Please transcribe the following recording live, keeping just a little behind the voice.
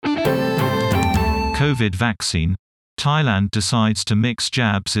COVID vaccine. Thailand decides to mix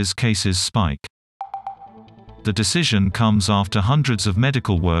jabs as cases spike. The decision comes after hundreds of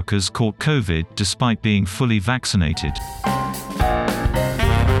medical workers caught COVID despite being fully vaccinated.